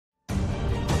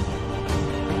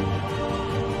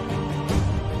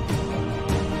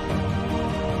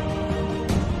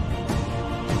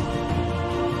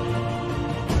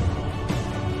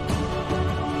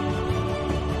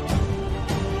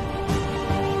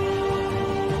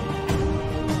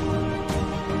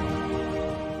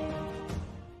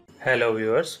Hello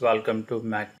viewers, welcome to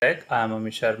MacTech. I am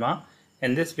Amit Sharma.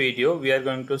 In this video, we are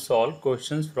going to solve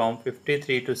questions from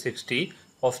 53 to 60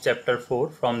 of Chapter 4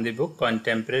 from the book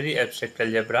Contemporary Abstract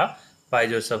Algebra by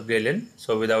Joseph Gallian.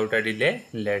 So without a delay,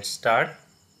 let's start.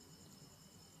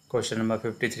 Question number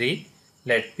 53.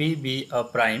 Let P be a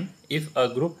prime if a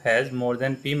group has more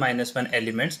than P minus 1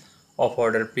 elements of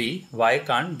order P. Why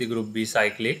can't the group be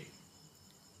cyclic?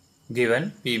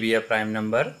 Given P be a prime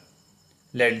number,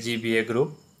 let G be a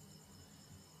group.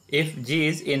 If G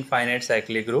is infinite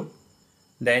cyclic group,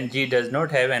 then G does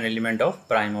not have an element of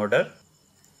prime order.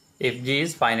 If G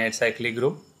is finite cyclic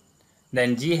group,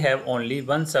 then G have only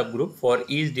one subgroup for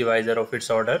each divisor of its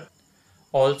order.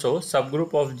 Also,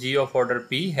 subgroup of G of order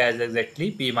P has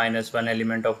exactly P minus 1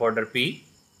 element of order P.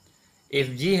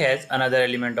 If G has another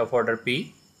element of order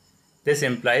P, this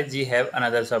implies G have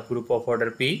another subgroup of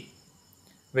order P,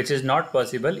 which is not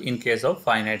possible in case of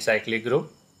finite cyclic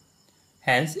group.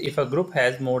 Hence, if a group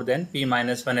has more than P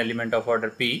minus 1 element of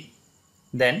order P,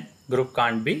 then group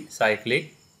can't be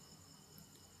cyclic.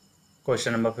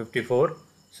 Question number 54.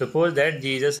 Suppose that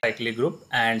G is a cyclic group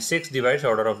and 6 divides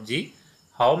order of G.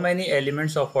 How many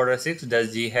elements of order 6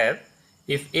 does G have?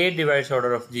 If 8 divides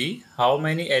order of G, how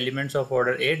many elements of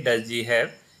order 8 does G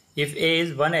have? If A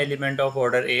is one element of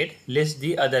order 8, list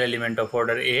the other element of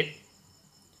order 8.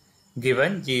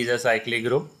 Given G is a cyclic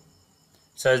group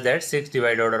such that 6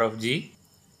 divide order of G,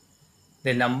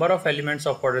 the number of elements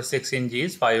of order 6 in G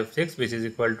is 5 of 6, which is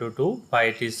equal to 2. Why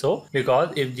it is so?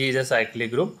 Because if G is a cyclic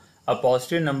group, a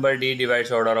positive number D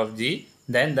divides order of G,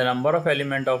 then the number of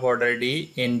element of order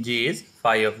D in G is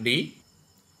 5 of D.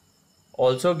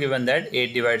 Also given that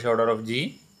 8 divides order of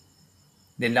G,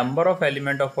 the number of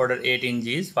element of order 8 in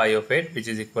G is 5 of 8, which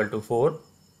is equal to 4.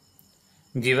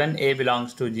 Given A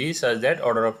belongs to G such that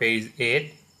order of A is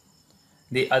 8,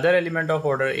 the other element of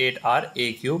order 8 are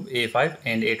A cube, A5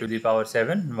 and A to the power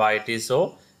 7. Why it is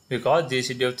so? Because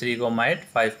GCD of 3, 8,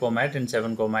 5, 8 and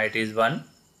 7, 8 is 1.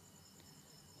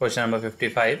 Question number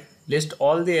 55. List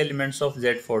all the elements of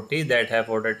Z40 that have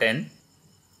order 10.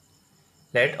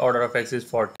 Let order of X is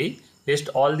 40. List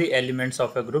all the elements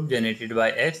of a group generated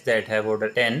by X that have order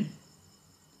 10.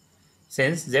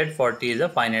 Since Z40 is a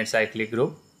finite cyclic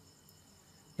group,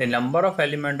 the number of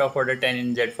element of order 10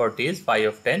 in Z40 is 5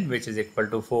 of 10, which is equal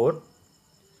to 4.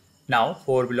 Now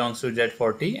 4 belongs to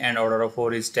Z40 and order of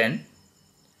 4 is 10.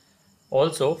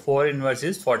 Also 4 inverse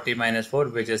is 40 minus 4,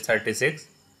 which is 36.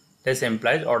 This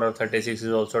implies order of 36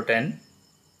 is also 10.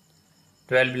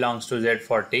 12 belongs to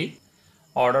Z40.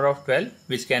 Order of 12,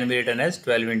 which can be written as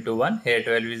 12 into 1. Here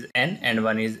 12 is N and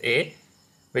 1 is A,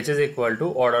 which is equal to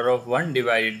order of 1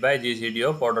 divided by GCD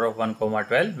of order of 1,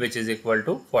 12, which is equal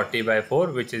to 40 by 4,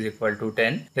 which is equal to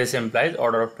 10. This implies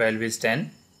order of 12 is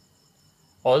 10.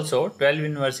 Also, 12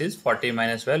 inverse is 40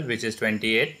 minus 12, which is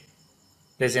 28.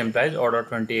 This implies order of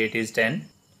 28 is 10.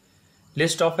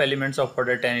 List of elements of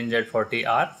order 10 in Z40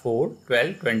 are 4,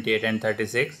 12, 28 and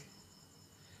 36.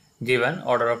 Given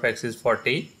order of X is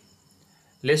 40.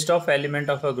 List of element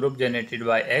of a group generated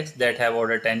by X that have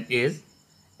order 10 is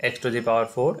X to the power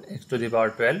 4, X to the power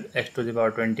 12, X to the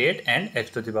power 28 and X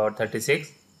to the power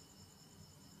 36.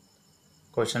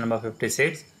 Question number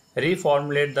 56.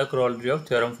 Reformulate the corollary of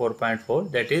theorem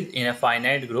 4.4, that is, in a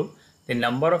finite group, the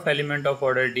number of element of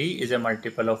order D is a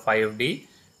multiple of 5 of D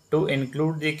to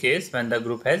include the case when the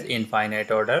group has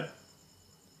infinite order.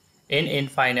 In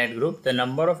infinite group, the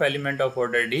number of element of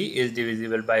order D is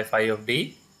divisible by 5 of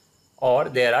D, or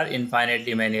there are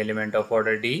infinitely many elements of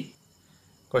order D.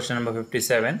 Question number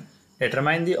 57.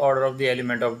 Determine the order of the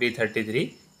element of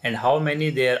D33 and how many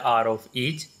there are of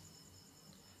each.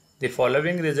 The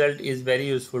following result is very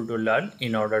useful to learn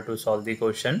in order to solve the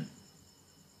question.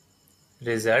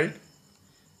 Result.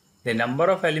 The number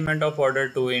of element of order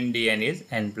 2 in Dn is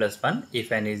n plus 1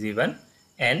 if n is even,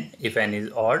 n if n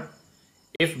is odd.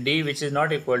 If D, which is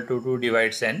not equal to 2,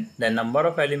 divides n, the number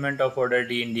of element of order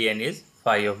D in Dn is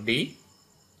 5 of D.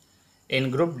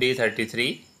 In group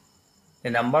D33, the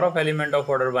number of element of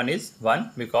order 1 is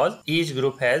 1 because each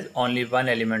group has only one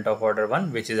element of order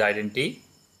 1, which is identity.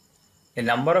 The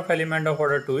number of element of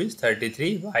order 2 is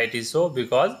 33. Why it is so?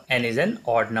 Because n is an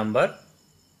odd number.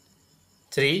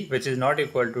 3, which is not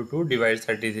equal to 2, divides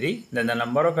 33. Then the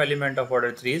number of element of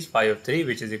order 3 is 5 of 3,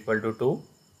 which is equal to 2.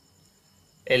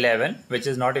 11, which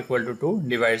is not equal to 2,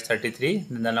 divides 33.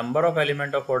 Then the number of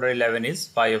element of order 11 is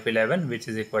 5 of 11, which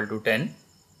is equal to 10.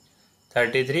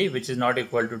 33, which is not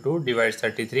equal to 2, divides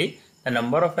 33. The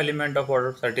number of element of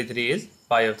order 33 is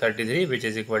 5 of 33, which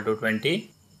is equal to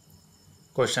 20.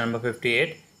 Question number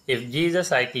 58. If G is a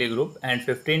cyclic group and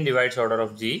 15 divides order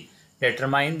of G,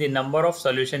 Determine the number of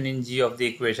solution in G of the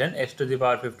equation x to the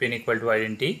power 15 equal to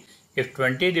identity. If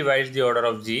 20 divides the order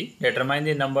of G, determine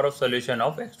the number of solution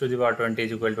of x to the power 20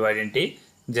 is equal to identity.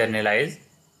 Generalize.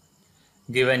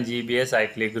 Given G be a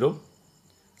cyclic group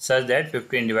such that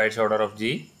 15 divides order of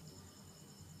G,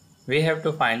 we have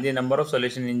to find the number of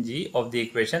solution in G of the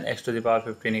equation x to the power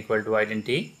 15 equal to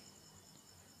identity.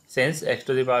 Since x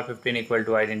to the power 15 equal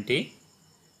to identity,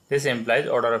 this implies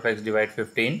order of x divide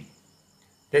 15.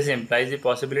 This implies the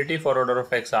possibility for order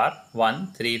of x are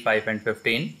 1, 3, 5 and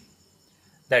 15.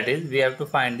 That is, we have to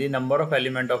find the number of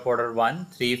element of order 1,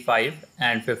 3, 5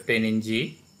 and 15 in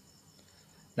G.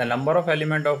 The number of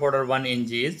element of order 1 in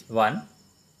G is 1.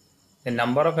 The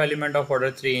number of element of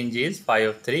order 3 in G is 5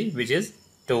 of 3, which is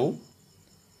 2.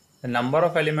 The number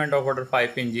of element of order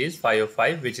 5 in G is 5 of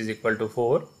 5, which is equal to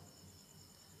 4.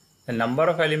 The number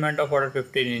of element of order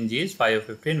 15 in G is 5 of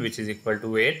 15, which is equal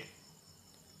to 8.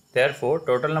 Therefore,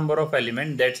 total number of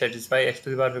elements that satisfy x to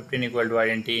the power 15 equal to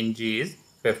identity in G is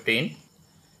 15.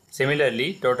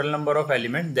 Similarly, total number of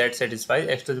elements that satisfy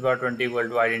x to the power 20 equal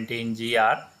to identity in G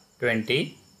are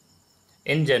 20.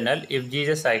 In general, if G is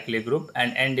a cyclic group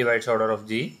and n divides order of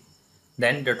G,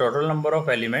 then the total number of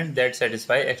elements that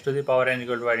satisfy x to the power n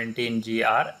equal to identity in G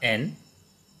are n.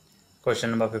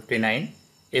 Question number 59.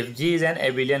 If G is an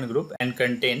abelian group and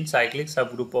contains cyclic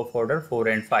subgroup of order 4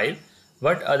 and 5,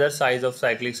 what other size of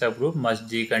cyclic subgroup must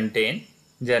G contain?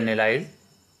 Generalize.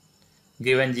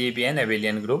 Given G be an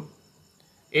abelian group,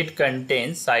 it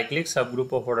contains cyclic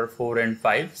subgroup of order 4 and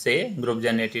 5, say group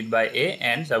generated by A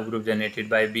and subgroup generated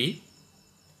by B.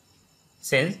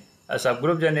 Since a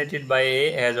subgroup generated by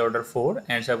A has order 4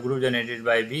 and subgroup generated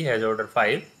by B has order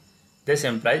 5, this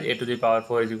implies A to the power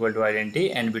 4 is equal to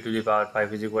identity and B to the power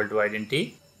 5 is equal to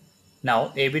identity.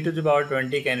 Now AB to the power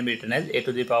 20 can be written as A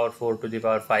to the power 4 to the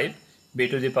power 5, B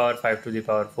to the power 5 to the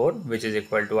power 4, which is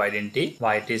equal to identity.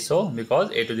 Why it is so? Because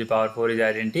A to the power 4 is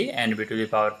identity and B to the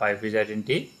power 5 is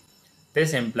identity.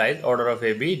 This implies order of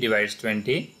AB divides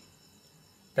 20.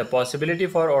 The possibility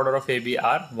for order of AB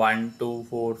are 1, 2,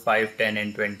 4, 5, 10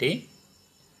 and 20.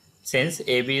 Since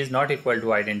AB is not equal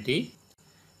to identity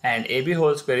and AB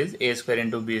whole square is A square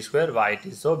into B square, why it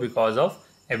is so? Because of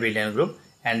abelian group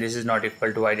and this is not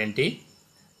equal to identity.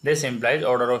 This implies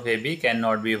order of AB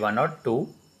cannot be 1 or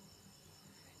 2.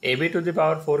 AB to the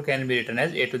power 4 can be written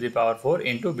as A to the power 4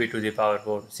 into B to the power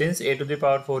 4. Since A to the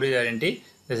power 4 is identity,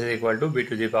 this is equal to B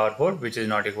to the power 4, which is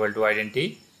not equal to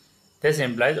identity. This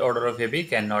implies order of AB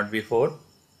cannot be 4.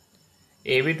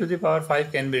 AB to the power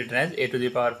 5 can be written as A to the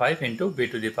power 5 into B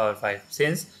to the power 5.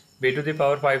 Since B to the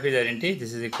power 5 is identity,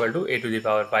 this is equal to A to the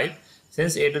power 5.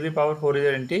 Since A to the power 4 is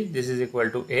identity, this is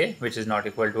equal to A, which is not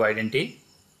equal to identity.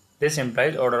 This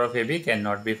implies order of AB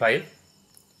cannot be 5.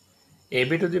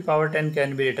 AB to the power 10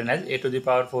 can be written as A to the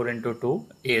power 4 into 2,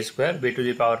 A square, B to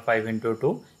the power 5 into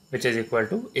 2, which is equal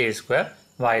to A square.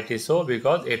 Why it is so?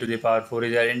 Because A to the power 4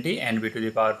 is identity and B to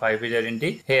the power 5 is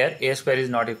identity. Here A square is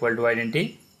not equal to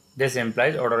identity. This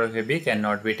implies order of AB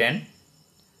cannot be 10.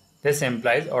 This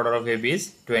implies order of AB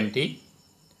is 20.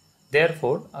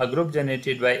 Therefore, a group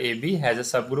generated by AB has a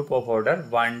subgroup of order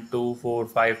 1, 2, 4,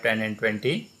 5, 10 and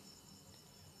 20.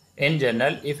 In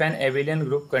general, if an abelian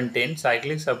group contains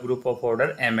cyclic subgroup of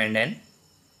order m and n,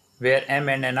 where m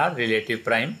and n are relative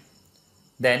prime,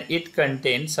 then it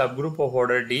contains subgroup of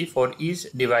order D for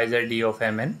each divisor D of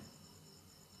Mn.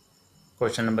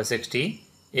 Question number 60.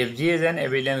 If G is an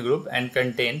abelian group and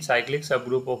contains cyclic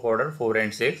subgroup of order 4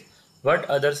 and 6, what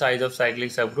other size of cyclic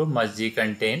subgroup must G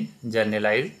contain?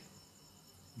 Generalize.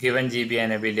 Given G be an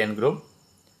abelian group,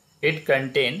 it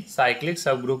contains cyclic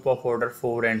subgroup of order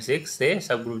 4 and 6, say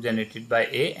subgroup generated by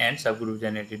A and subgroup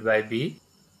generated by B.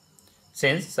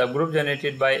 Since subgroup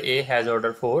generated by A has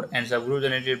order 4 and subgroup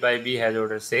generated by B has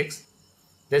order 6,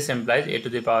 this implies A to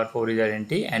the power 4 is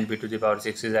identity and B to the power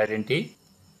 6 is identity.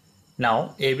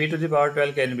 Now AB to the power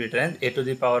 12 can be written as A to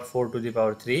the power 4 to the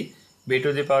power 3, B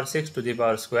to the power 6 to the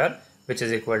power square, which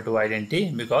is equal to identity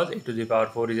because A to the power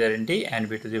 4 is identity and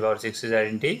B to the power 6 is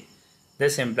identity.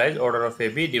 This implies order of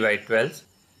AB divide 12.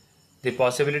 The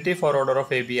possibility for order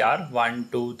of AB are 1,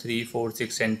 2, 3, 4,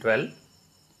 6 and 12.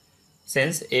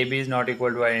 Since AB is not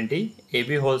equal to identity,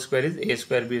 AB whole square is A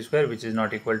square B square, which is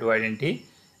not equal to identity,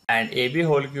 and AB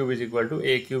whole cube is equal to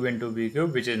A cube into B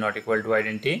cube, which is not equal to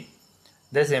identity.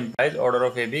 This implies order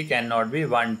of AB cannot be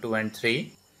 1, 2 and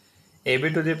 3.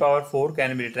 AB to the power 4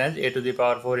 can be written as A to the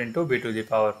power 4 into B to the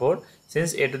power 4.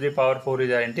 Since A to the power 4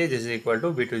 is identity, this is equal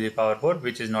to B to the power 4,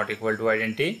 which is not equal to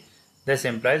identity. This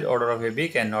implies order of AB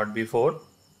cannot be 4.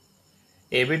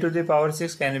 AB to the power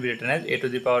 6 can be written as A to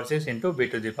the power 6 into B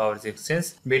to the power 6.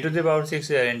 Since B to the power 6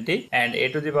 is identity and A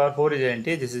to the power 4 is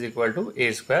identity, this is equal to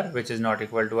A square, which is not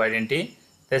equal to identity.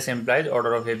 This implies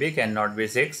order of AB cannot be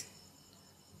 6.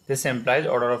 This implies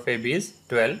order of AB is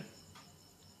 12.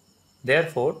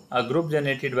 Therefore, a group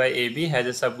generated by AB has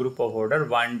a subgroup of order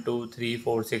 1, 2, 3,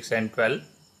 4, 6 and 12.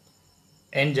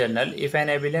 In general, if an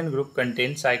abelian group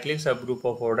contains cyclic subgroup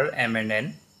of order m and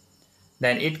n,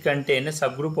 then it contains a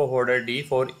subgroup of order D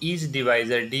for each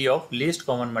divisor D of least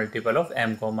common multiple of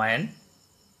m, n.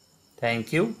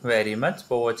 Thank you very much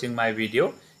for watching my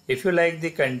video. If you like the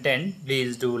content,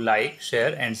 please do like,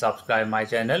 share and subscribe my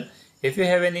channel. If you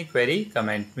have any query,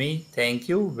 comment me. Thank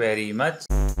you very much.